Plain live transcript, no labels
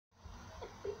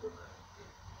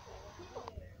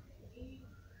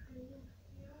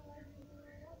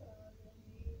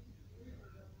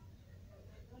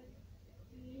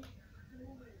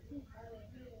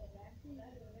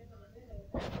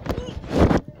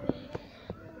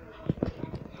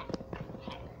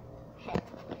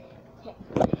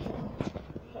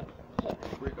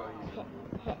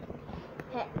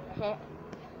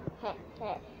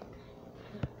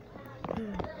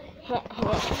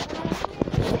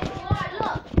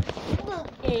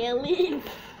Haley.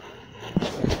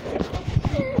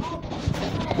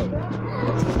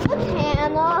 Look,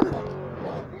 Hannah.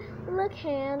 Look,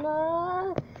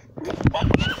 Hannah.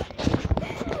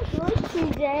 Look,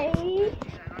 TJ.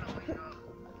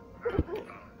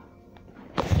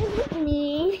 Look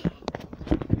me.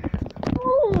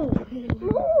 Ooh.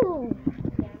 Ooh.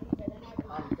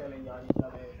 I'm telling y'all each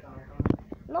other it's time.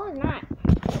 No, it's not.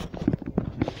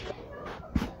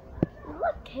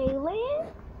 Look,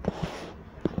 Kaylin.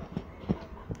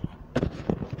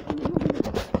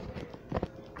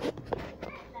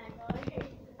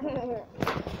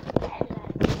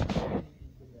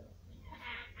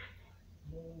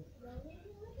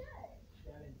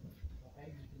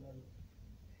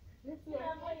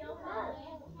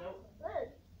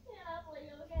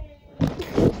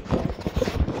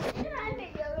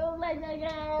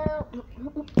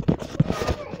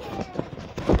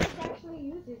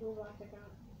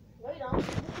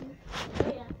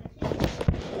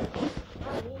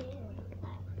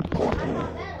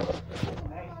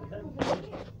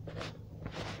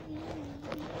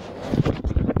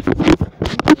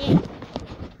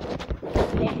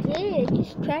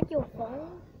 Just track your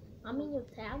phone? I mean your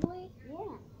tablet?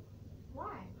 Yeah.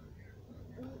 Why?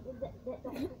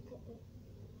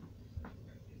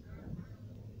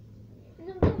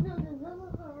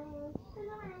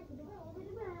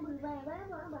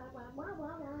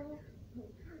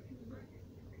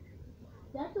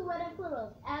 That's the way they pull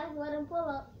up. Alex, let them pull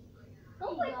up. Go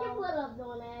put your pull up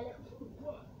on, Alex.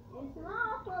 It's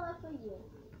small pull up for you.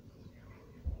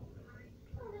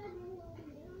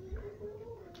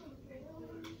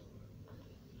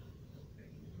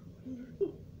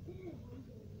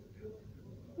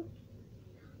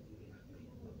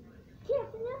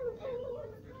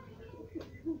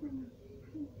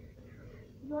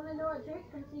 You want to know a trick?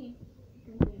 Come see.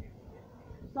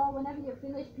 So whenever you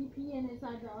finish peeing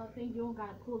inside the thing, you don't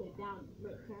gotta pull it down.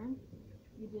 Turn.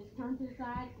 You just turn to the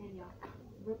side and you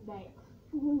rip back.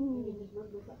 And you just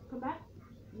rip this up. Come back.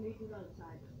 And you do the other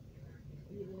side.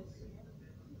 And you just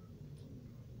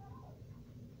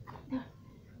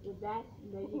with that,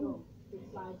 and there you go. It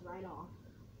slides right off.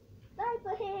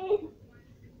 Diaper head.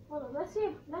 Hold on. Let's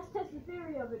test the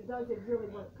theory of it. Does it really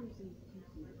work? Come see.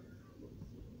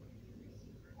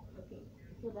 Okay.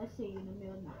 So let's see in the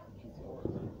middle now.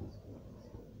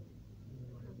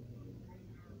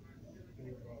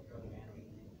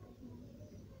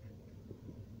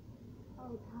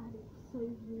 Oh God, it's so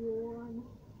warm.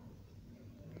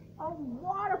 Oh,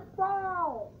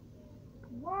 waterfall!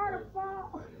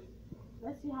 Waterfall!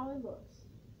 Let's see how it looks.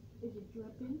 Is it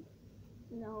dripping?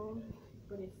 No.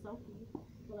 But it's soaking.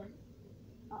 But,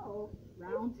 uh-oh,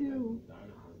 round 2.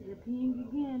 You're peeing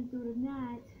again through the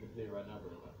night.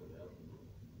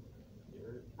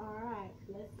 Alright,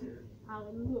 let's see how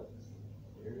it looks.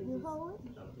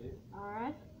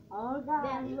 Alright. Oh God,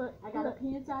 I gotta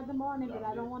pee inside the morning, but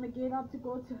I don't want to get up to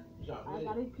go to. I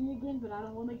gotta pee again, but I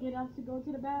don't want to get up to go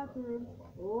to the bathroom.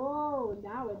 Oh,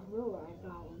 now it's real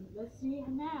going. Let's see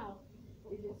now.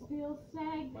 Is it still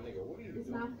sag? It's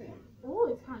not. Oh,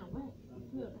 it's kind of wet. It's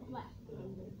still flat.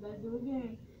 Let's do it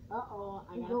again. Uh-oh,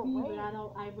 I gotta pee, but I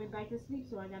don't. I went back to sleep,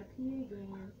 so I gotta pee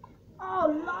again. Oh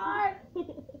Lord!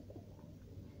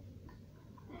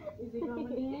 Is it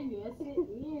coming in? Yes, it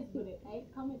is, but it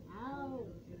ain't coming out.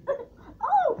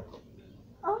 Oh!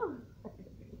 Oh!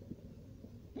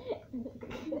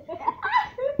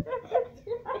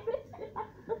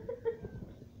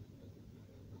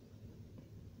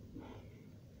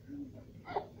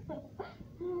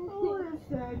 Oh, it's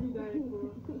saggy diaper.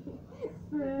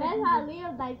 That's how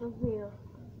Leo's diaper feel.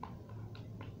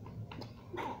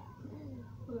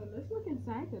 Well, let's look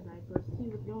inside the diaper to see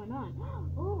what's going on.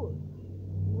 Oh!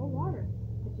 No water,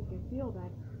 but you can feel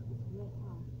that it's real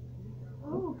hot.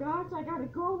 Oh gosh, I gotta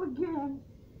go again.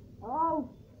 Oh,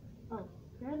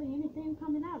 barely anything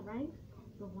coming out, right?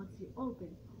 But once you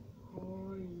open,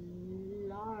 oh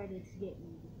Lord, it's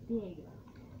getting bigger.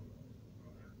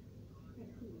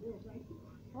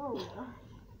 Oh gosh.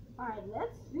 All right,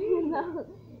 let's see. No,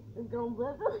 it's gonna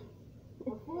blibber. A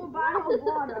full bottle of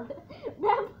water.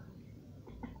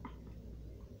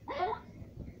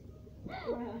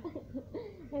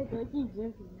 Hey, go keep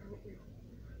drinking.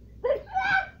 This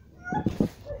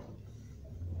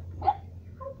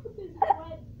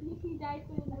wet pee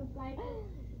diaper in the diaper.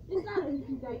 It's not a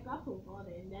pee diaper. I put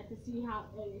water in that to see how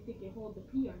if it can hold the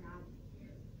pee or not.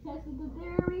 Tested the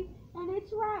theory, and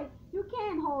it's right. You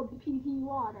can hold the pee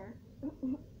water.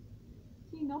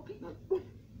 See, no pee.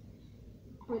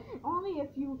 But only if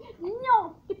you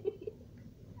no.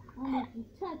 Only if you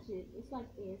touch it. It's like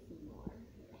ASMR.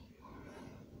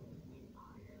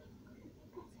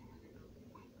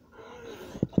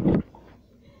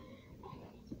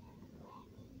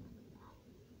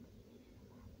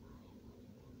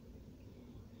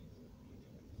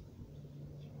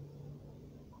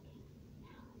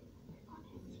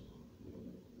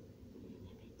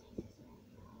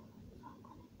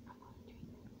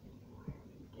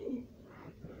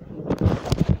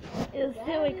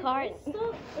 with cards.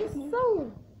 It's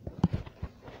so.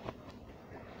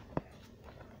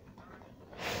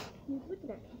 Look at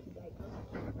that pee diaper.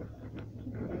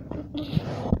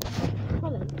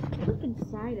 Hold on, look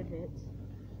inside of it.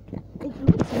 It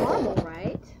looks normal,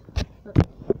 right?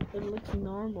 It looks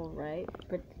normal, right?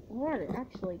 But water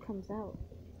actually comes out.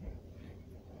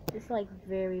 It's like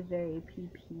very, very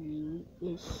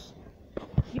pee-pee-ish.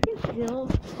 You can feel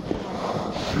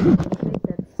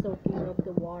that's soaking up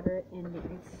the water and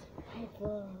it's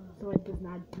so it does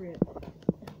not drip.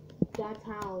 That's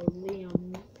how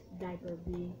Liam's diaper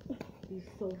be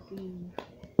soaking,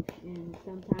 and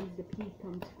sometimes the pee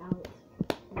comes out.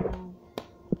 You know.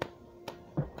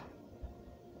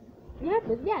 Yeah,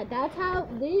 but yeah, that's how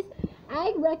this.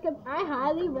 I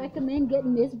highly recommend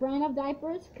getting this brand of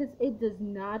diapers because it does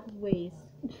not waste.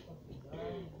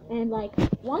 And like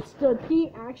once the pee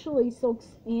actually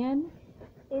soaks in,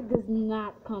 it does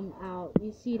not come out.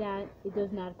 You see that? It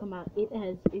does not come out. It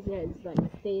has like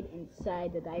stayed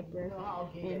inside the diaper,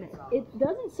 and it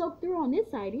doesn't soak through on this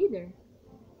side either.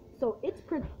 So it's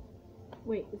pretty.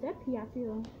 Wait, is that pee I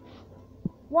feel?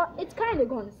 Well, it's kind of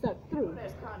going to suck through.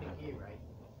 That's kind of gay, right?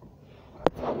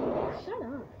 Shut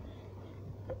up.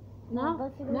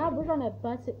 Now we're gonna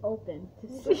bust it open to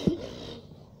see.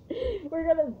 We're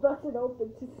gonna bust it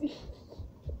open to see.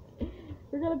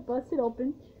 We're gonna bust it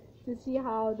open to see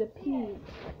how the pee,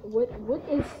 what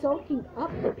is soaking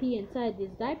up the pee inside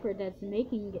this diaper that's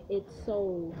making it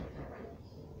so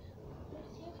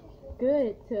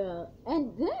good to,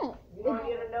 and then You don't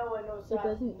need to know what no it size.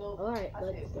 doesn't. No, All right, I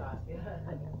let's said go. size.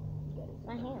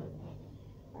 My hand.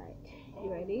 All right,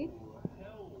 you ready?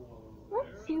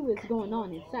 Let's see what's going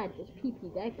on inside this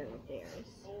pee-pee diaper of theirs.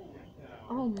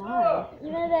 Oh my.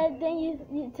 You know that thing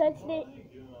you touched it?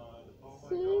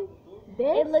 See?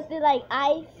 This? It looked like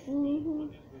ice.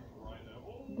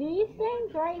 These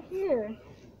things right here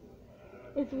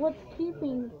is what's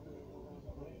keeping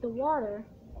the water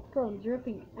from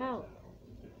dripping out.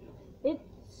 It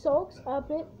soaks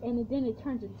up it and then it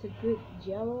turns into good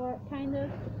jello kind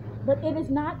of. But it is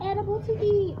not edible to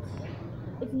eat.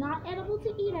 It's not edible to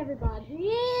eat, everybody.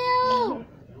 Ew!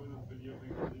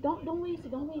 Don't waste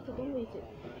it.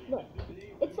 Look,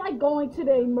 it's like going to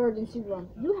the emergency room.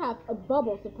 You have a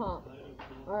bubble to pop.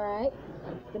 Alright?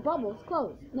 The bubble's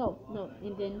closed. No.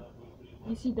 And then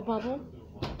you see the bubble?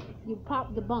 You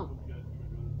pop the bump.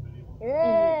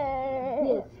 And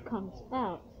this comes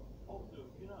out.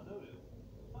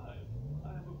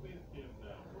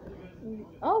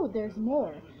 Oh, there's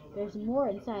more. There's more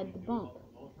inside the bump.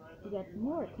 You got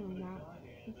more coming out.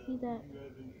 You see that?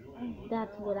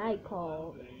 That's what I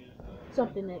call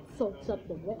something that soaks up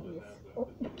the wetness. Oh.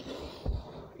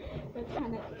 That's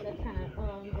kind of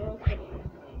gross.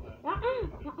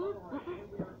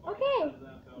 Okay,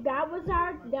 that was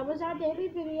our daily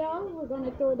video. We're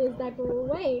gonna throw this diaper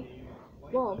away.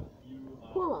 Well,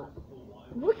 pull-up.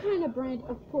 What kind of brand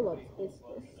of pull-ups is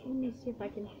this? Let me see if I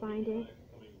can find it.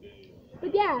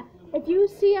 But yeah, if you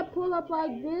see a pull-up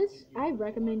like this, I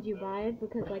recommend you buy it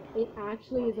because like it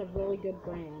actually is a really good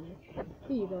brand.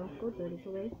 Here you go. Go dirty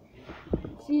for it.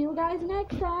 See you guys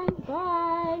next time.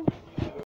 Bye.